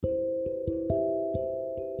नहीं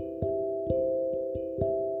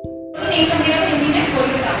समझेगा तो हिंदी में बोल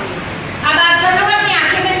के बताऊंगी। अब आप सब लोग अपनी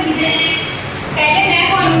आंखें बंद कीजिए, पहले मैं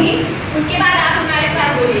बोलूंगी, उसके बाद आप हमारे साथ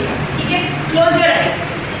बोलिएगा, ठीक है? Close your eyes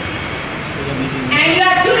and you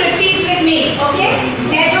have to repeat with me, okay?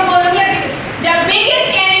 मैं जो बोलूंगी, the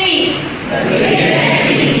biggest enemy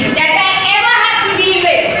that I ever have to deal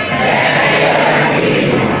with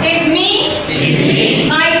is me,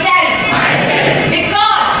 myself,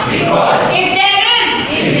 because if there is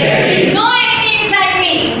no enemy inside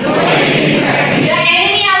me, the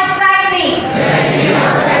enemy outside me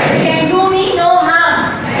can do me no harm.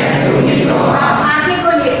 आंखें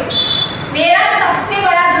खोलिए। मेरा सबसे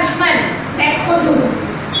बड़ा दुश्मन मैं खुद हूँ।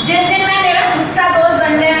 जिस दिन मैं मेरा खुद का दोस्त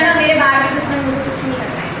बन गया ना, मेरे बाहर के दुश्मन मुझे कुछ नहीं कर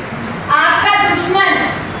पाएंगे। आपका दुश्मन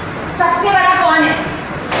सबसे बड़ा कौन है?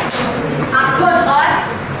 आप खुद और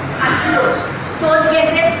आपकी सोच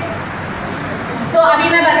कैसे? अभी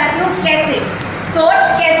मैं बताती हूँ कैसे सोच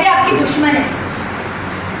कैसे आपकी दुश्मन है।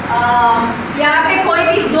 यहाँ पे कोई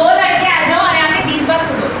भी दो लड़के आ जाओ और यहाँ पे 20 बार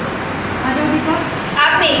कूदो।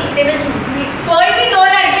 आप नहीं, टेबल चूज। कोई भी दो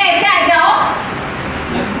लड़के ऐसे आ जाओ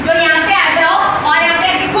जो यहाँ पे आ जाओ और यहाँ पे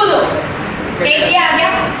आके कूदो। एक ये आ गया,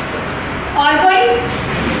 और कोई?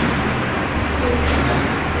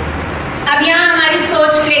 अब यहाँ हमारी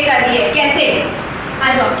सोच प्ले कर रही है। कैसे?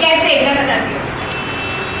 आ जाओ। कैसे? मैं बताती हूँ।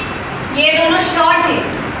 ये दोनों शॉर्ट थे,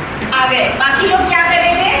 आ गए। बाकी लोग क्या कर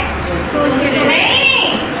रहे थे? सोच रहे। नहीं,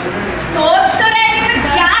 सोच तो रहे थे, पर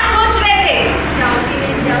क्या सोच रहे थे?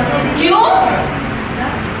 क्यों?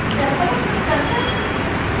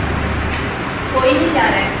 कोई नहीं जा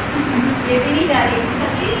रहा है, ये भी नहीं जा रही है।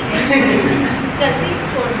 चलती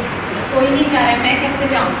छोड़, कोई नहीं जा रहा है, मैं कैसे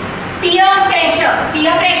जाऊँ? Peer pressure.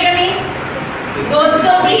 Peer pressure means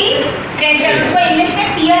दोस्तों की प्रेशर। उसको इंग्लिश में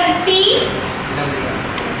पीयर, PEER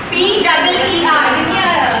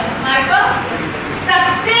मार्को।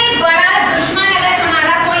 सबसे बड़ा दुश्मन अगर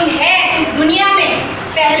हमारा कोई है इस दुनिया में,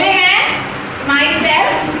 पहले है माई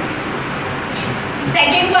सेल्फ,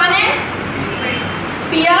 सेकेंड कौन है?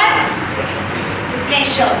 Peer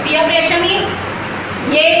pressure. Peer pressure means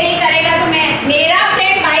ये नहीं करेगा तो मैं, मेरा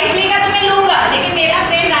फ्रेंड बाइक लेगा तो मैं लूंगा, लेकिन मेरा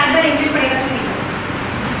फ्रेंड रात भर इंग्लिश पढ़ेगा तो नहीं,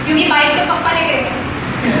 क्योंकि बाइक तो पप्पा लेके गए।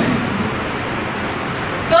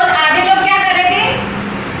 तो आधे लोग क्या कर रहे थे?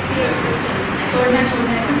 छोड़ना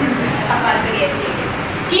पापा से ऐसे।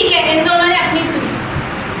 ठीक है, इन दोनों ने अपनी सुनी,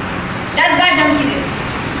 10 बार जंप की दे।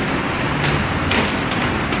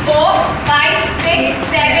 4 5 6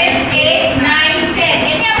 7 8 9 10।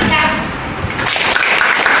 ये क्या क्लैप?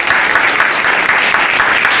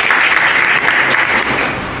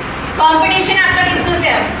 कंपटीशन आपका कितनों से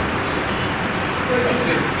है?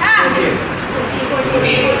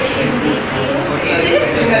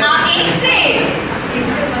 हाँ, एक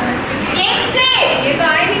से ये तो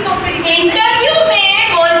आए नहीं कंपटीशन। इंटरव्यू में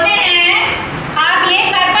बोलते हैं आप ये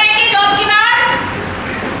कर पाएंगे जॉब के बाद?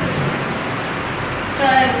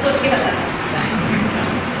 सर सोच के बताता हूँ।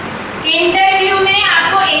 इंटरव्यू में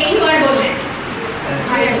आपको एक ही वर्ड बोलना है,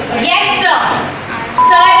 यस सर।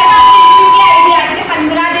 सर के पास इंटरव्यू की आई थी आज से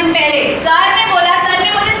 15 दिन पहले। सर ने बोला, सर ने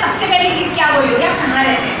मुझे सबसे पहली चीज क्या बोलोगे, आप कहाँ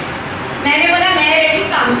रहते हैं? मैंने बोला मैं रहती हूँ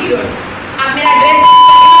काउंटी रोड, आप मेरा एड्रेस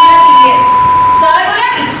दीजिए। सर बोला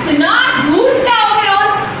इतना दूर से आओगे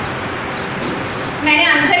रोज? मैंने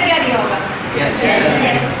आंसर क्या दिया होगा? यस।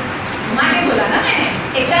 घुमा के बोला ना मैंने,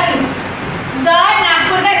 HR हूँ। सर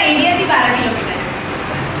नागपुर का रेडियस ही 12 किलोमीटर है।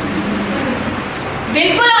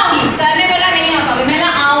 बिल्कुल आऊंगी। सर ने बोला नहीं आ पाओगे। मैं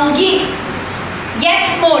आऊंगी, यस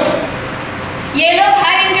मोड। ये लोग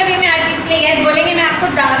हर इंटरव्यू में आके इसलिए यस बोलेंगे, मैं आपको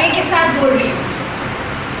दावे के साथ बोल रही हूँ।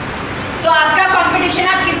 तो आपका कंपटीशन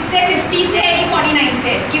आप किससे, 50 से है कि 49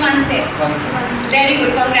 से कि 1 से? Very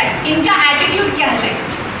good, congrats. इनका एटीट्यूड क्या है?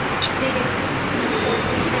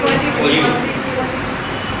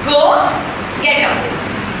 गो गेट आउट।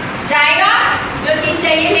 जाएगा, जो चीज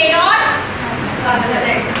चाहिए लेगा और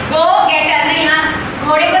गो गेटर। नहीं, हाँ,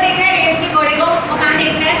 घोड़े को देखा है, रेस के घोड़े को, वो कहाँ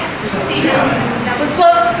देखता है? उसको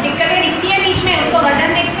दिक्कतें दिखती है बीच में, उसको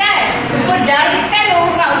वजन दिखता है, उसको डर दिखता है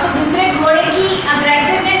लोगों का, उसको दूसरे घोड़े की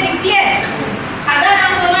अग्रेसिवनेस दिखती है। अगर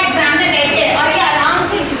हम दोनों एग्जाम में बैठे और ये आराम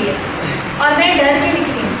से लिख लिए और मैं डर के लिख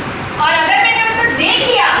रही हूँ, और अगर मैंने उसको देख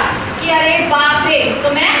लिया कि अरे बाप रे, तो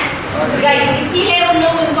मैं गई। इसीलिए उन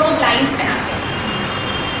लोग उनको वो ब्लाइंड्स पहनाते हैं।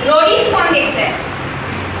 रोडीज कौन देखता है?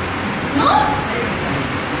 No,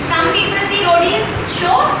 some people see Roadies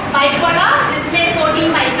show, bike वाला जिसमें 14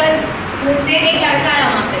 बाइकर्स घूमते, एक लड़का है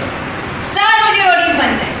वहाँ पे,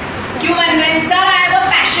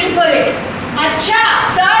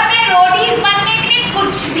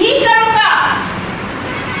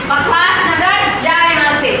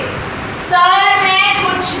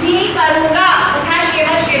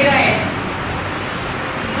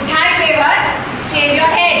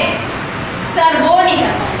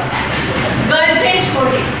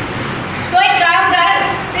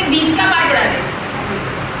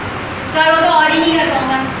 सर वो तो और ही नहीं कर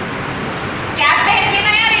पाऊंगा। कैप पहन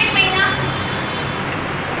लेना यार 1 महीना,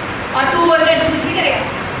 और तू बोल रहे तो कुछ भी करेगा।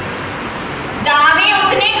 दावे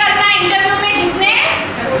उतने करना इंटरव्यू में जितने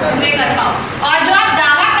उतने कर पाओ, और जो आप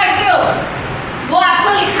दावा करते हो वो आपको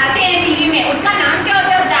लिखाते हैं सीवी में, उसका नाम क्या होता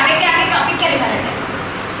है? उस दावे के आगे टॉपिक क्या लिखा रहता है?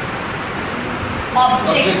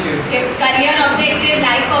 Objective, career objective,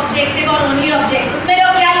 life objective और ओनली ऑब्जेक्टिव। उसमें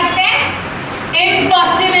लोग क्या लिखते हैं?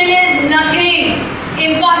 Impossible is nothing,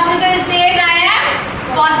 impossible says I am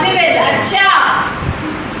possible. अच्छा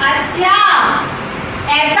अच्छा,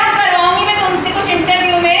 ऐसा करवाऊंगी मैं तुमसे कुछ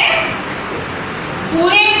इंटरव्यू में,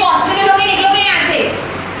 पूरे इम्पॉसिबल होके निकलोगे यहाँ से।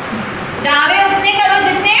 दावे उतने करो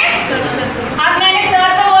जितने। अब मैंने सर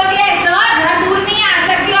को बोल दिया है, सर घर दूर नहीं आ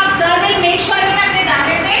सकती हूँ, आप सर विल मेक श्योर कि मैं अपने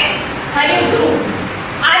दावे पे खरी उतरूं।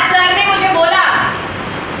 आज सर ने मुझे बोला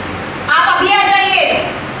आप अभी आ जाइए।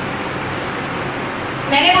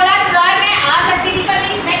 मैंने बोला सर मैं आ सकती थी पर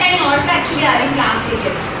मैं कहीं और से एक्चुअली आ रही हूँ क्लास के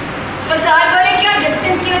लिए। तो सर बोले कि आप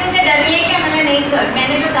डिस्टेंस की वजह से डर रही है क्या? मैंने नहीं सर,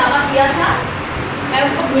 मैंने जो दावा किया था मैं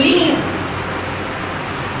उसको भूली नहीं हूँ।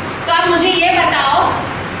 तो आप मुझे ये बताओ,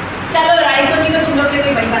 चलो राइस होनी तो तुम लोग के लिए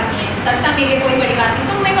कोई बड़ी बात नहीं है, तड़का मेरे लिए कोई बड़ी बात नहीं,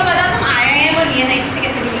 तुम मेरे को बताओ तुम आए हैं और ENIT से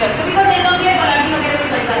कैसे डील करते हो? बिकॉज इन लोगों के लिए पॉलिटी वगैरह कोई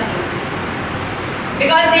बड़ी बात नहीं है,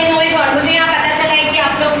 बिकॉज दे नो इट। और मुझे यहाँ पता चला है कि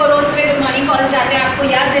आप लोग को रोज सुबह गुड मॉर्निंग कॉल्स जाते हैं, आपको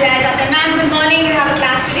याद दिलाया जाता है ma'am good morning, we have a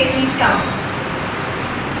class today please come.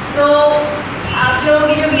 So आप लोगों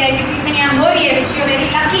की जो VIP ट्रीटमेंट यहाँ हो रही है, which you are very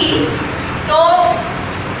lucky, तो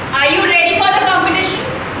are you ready for the competition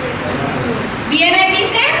ENIT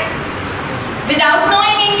से विदाउट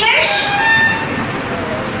नोइंग इंग्लिश?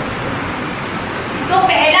 सो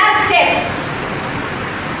पहला step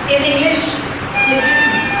is English literacy.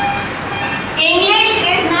 English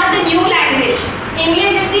is not the new language.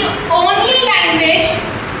 English is the only language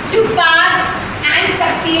to pass and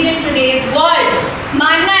succeed in today's world.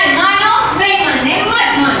 मानना है मानो, नहीं मानना है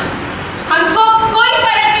मत मानो, हमको कोई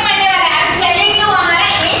फर्क नहीं पड़ने वाला है। I'm telling you, हमारा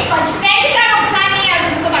 1% का नुकसान नहीं है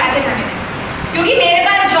तुमको बढ़ाते जाने में, क्योंकि मेरे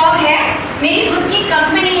पास जॉब है, मेरी खुद की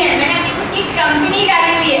कंपनी है, मैंने अपनी खुद की कंपनी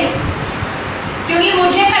डाली हुई है, क्योंकि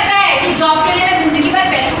मुझे पता है कि जॉब के लिए मैं जिंदगी भर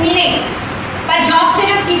बैठूंगी नहीं, पर जॉब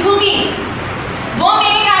से जो सीखूंगी वो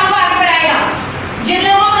मेरे काम को आगे बढ़ाएगा। जिन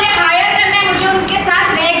लोगों को मुझे हायर करना है, मुझे उनके साथ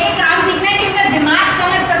रह के काम सीखना है कि उनका दिमाग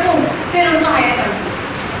समझ सकूं, फिर उनको हायर करूंगी।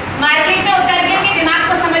 मार्केट में उतर के उनके दिमाग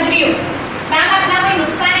को समझ रही हूँ। मैम अपना कोई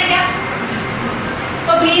नुकसान है क्या?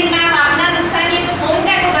 तो प्लीज मैम अपना नुकसान नहीं है तो फोन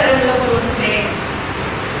क्या को करो उन लोगों को रोज मेरे।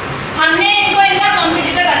 हमने इनको इनका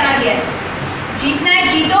कॉम्पिटिटर बना दिया है, जीतना है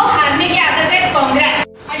जीतो, हारने की आदत है कांग्रेस।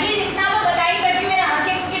 एटलीस्ट इतना तो बता ही सकती मेरा हक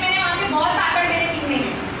है, क्योंकि मैंने वहां पे बहुत पापड़ मेरे 3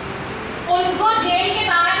 महीने। उनको जेल के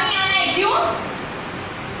बाहर नहीं आना है, क्यों?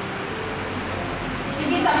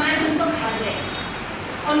 क्योंकि समाज उनको खा जाए,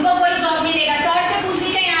 उनको कोई जॉब नहीं देगा। सर से पूछ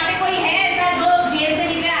लीजिए यहाँ पे कोई है ऐसा जो जेल से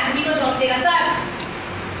निकले आदमी को जॉब देगा? सर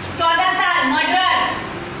 14 साल मर्डरर,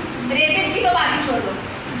 रेपिस्ट की तो बात ही छोड़ दो,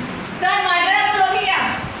 सर मर्डरर तो लोग ही क्या?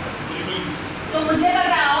 तो मुझे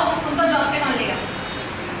बताओ उनको जॉब पे कौन लेगा?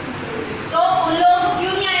 तो उन लोगों को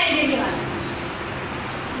क्यों नहीं आया जेल के बाद?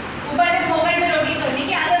 ऊपर से फोकट में रोटी तोड़ने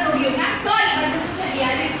की आदत होगी उनका। Sorry but this is the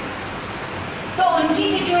reality. तो उनकी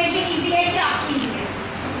सिचुएशन इजी है कि आपकी इजी है?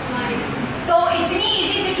 तो इतनी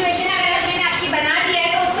इजी सिचुएशन अगर मैंने आपकी बना दी है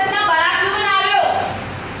तो उसको इतना बड़ा क्यों बना रहे हो?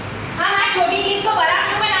 हम आज छोटी चीज को बड़ा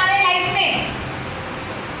क्यों बना रहे हैं लाइफ में?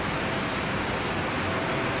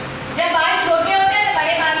 जब बाल छोटे होते हैं तो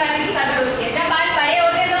बड़े बाल वाले की कदर होती है, जब बाल बड़े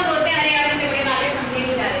होते हैं तो हम रोते हैं अरे यार इतने बड़े बाल समझे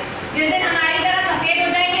नहीं जा रहे। जिस दिन हमारी तरह सफेद हो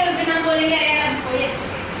जाएंगे उस दिन हम बोलेंगे अरे यार कोई अच्छे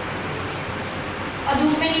और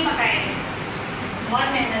धूप में नहीं पकाएंगे, बहुत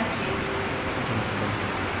मेहनत की।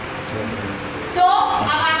 सो अब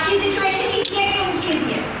आपकी सिचुएशन इजी है कि उनकी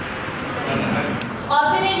इजी है?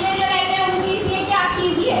 ऑर्फनेज में जो रहते हैं उनकी इजी है कि आपकी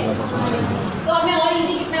इजी है? तो अब मैं और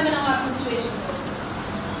इजी कितना बनाऊं आपकी सिचुएशन को?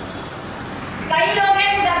 कई लोग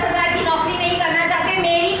हैं 10,000 की नौकरी नहीं करना चाहते।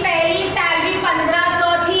 मेरी पहली सैलरी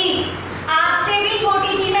 1500 थी, आपसे भी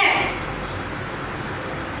छोटी थी मैं।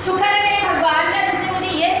 शुक्र है मेरे भगवान का जिसने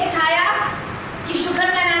मुझे ये सिखाया कि शुक्र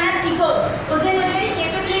मनाना सीखो। उस दिन मुझे मेरी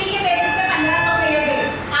कैपेबिलिटी के बेसिस पे 1500 मिले थे।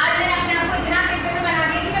 आज मैंने अपने आप को इतना कैपेबल बना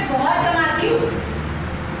दिया कि मैं बहुत कमाती हूँ।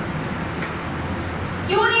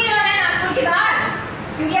 क्यों नहीं जाना है नागपुर की बाहर?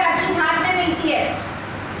 क्योंकि हर चीज हाथ में मिलती है।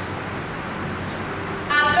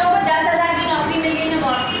 आप लोगों को 10,000 की नौकरी मिल गई ना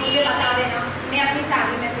बॉस, मुझे बता देना, मैं अपनी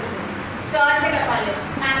सैलरी में से दूँ, सर से कटवा ले,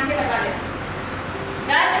 मैम से कटवा ले।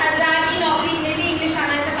 10,000 की नौकरी में भी इंग्लिश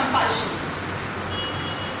आना है कंपल्शन।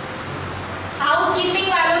 हाउसकीपिंग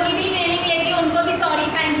वालों की भी ट्रेनिंग लेके उनको भी sorry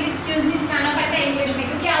thank you excuse me सिखाना पड़ता है इंग्लिश में,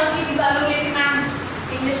 क्योंकि हाउसकीपिंग वालों के भी मैम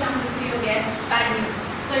इंग्लिश कंपल्सरी हो गया है, बैड न्यूज़,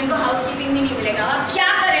 तो इनको हाउसकीपिंग भी नहीं मिलेगा। अब क्या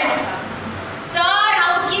करें?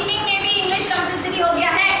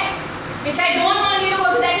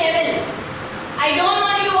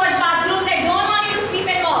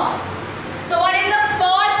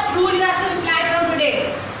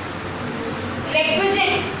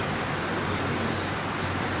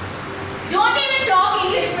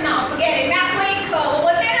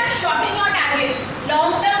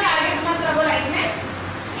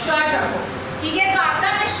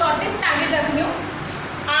 शॉर्टेस्ट टारगेट रख रही हूँ,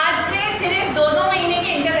 आज से सिर्फ 2-2 महीने के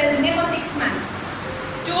इंटरवल्स में वो 6 months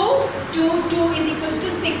 2 2 2 इज इक्वल्स टू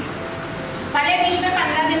 6, भले बीच में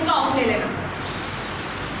 15 दिन का ऑफ ले लेना,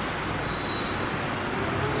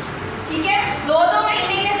 ठीक है। 2-2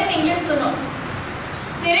 महीने के लिए सिर्फ इंग्लिश सुनो,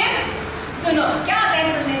 सिर्फ सुनो। क्या होता है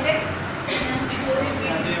सुनने से?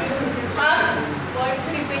 हम वर्ड्स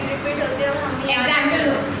रिपीट होते हैं और हम एग्जाम्पल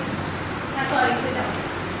दो, सॉरी से जाओ।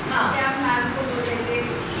 हाँ, जैसे आप मैम को बोल रहे थे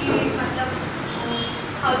कि मतलब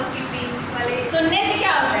हाउसकीपिंग वाले सुनने से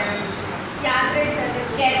क्या होता है? याद रह जाते हैं।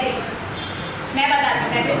 कैसे? मैं बताती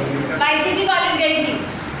हूँ। ICC कॉलेज गई थी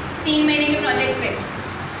 3 महीने के प्रोजेक्ट पे,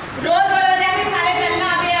 रोज अभी सारे चलना,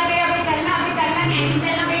 अभी अभी अभी चलना, अभी चलना, कैंटीन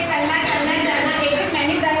चलना, अभी चलना चलना चलना, एक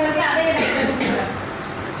मेन्यू डाल होते अभी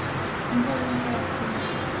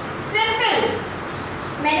सिंपल।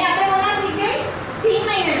 मैंने आगे बोलना सीख गई 3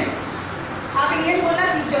 महीने में, आप इंग्लिश बोलना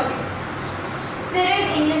सीख जाओगे।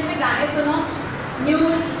 सिर्फ इंग्लिश में गाने सुनो,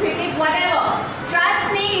 news, cricket, whatever, trust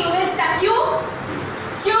me you will stuck.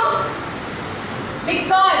 क्यों?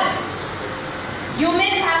 Because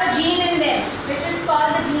humans have a gene in them which is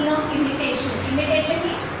called the gene of imitation. Imitation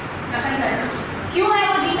means नकल करना। क्यों है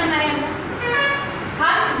वो जीन हमारे अंदर?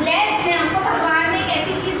 हम ब्लेस्ड हैं, हमको भगवान ने एक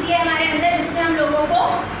ऐसी चीज दी है हमारे अंदर जिससे हम लोगों को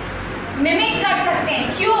मिमिक कर सकते हैं।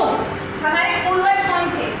 क्यों? हमारे पूर्वज कौन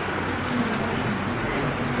थे?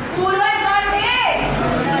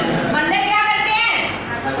 बंदर क्या करते हैं?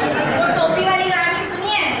 वो टोपी वाली कहानी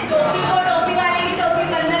सुनिए, टोपी वाले की टोपी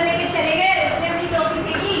बंदर लेके चले गए, उसने अपनी टोपी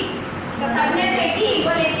फेंकी, सबने फेंकी,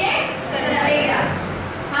 वो लेके चले गया।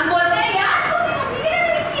 हम बोलते हैं यार टोपी मम्मी की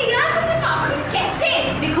कैसे दिखती है, यार तुमने पापा की कैसे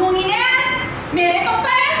दिखूंगी ना मेरे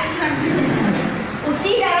पापा है।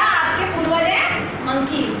 उसी तरह आपके पूर्वज हैं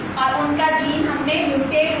मंकीज, और उनका जीन हमें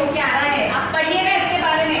म्यूटेट होके आ रहा है। आप पढ़िएगा इसके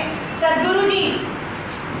बारे में। सदगुरु जी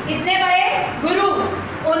इतने बड़े गुरु,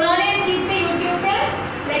 उन्होंने इस चीज पे यूट्यूब पे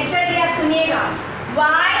लेक्चर दिया, सुनिएगा।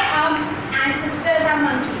 Why ancestors are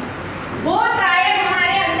monkey? वो ट्रायड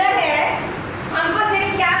हमारे अंदर है, हमको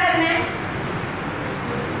सिर्फ क्या करना है?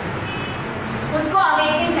 उसको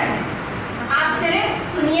अवेकन करना है। आप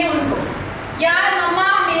सिर्फ सुनिए उनको। यार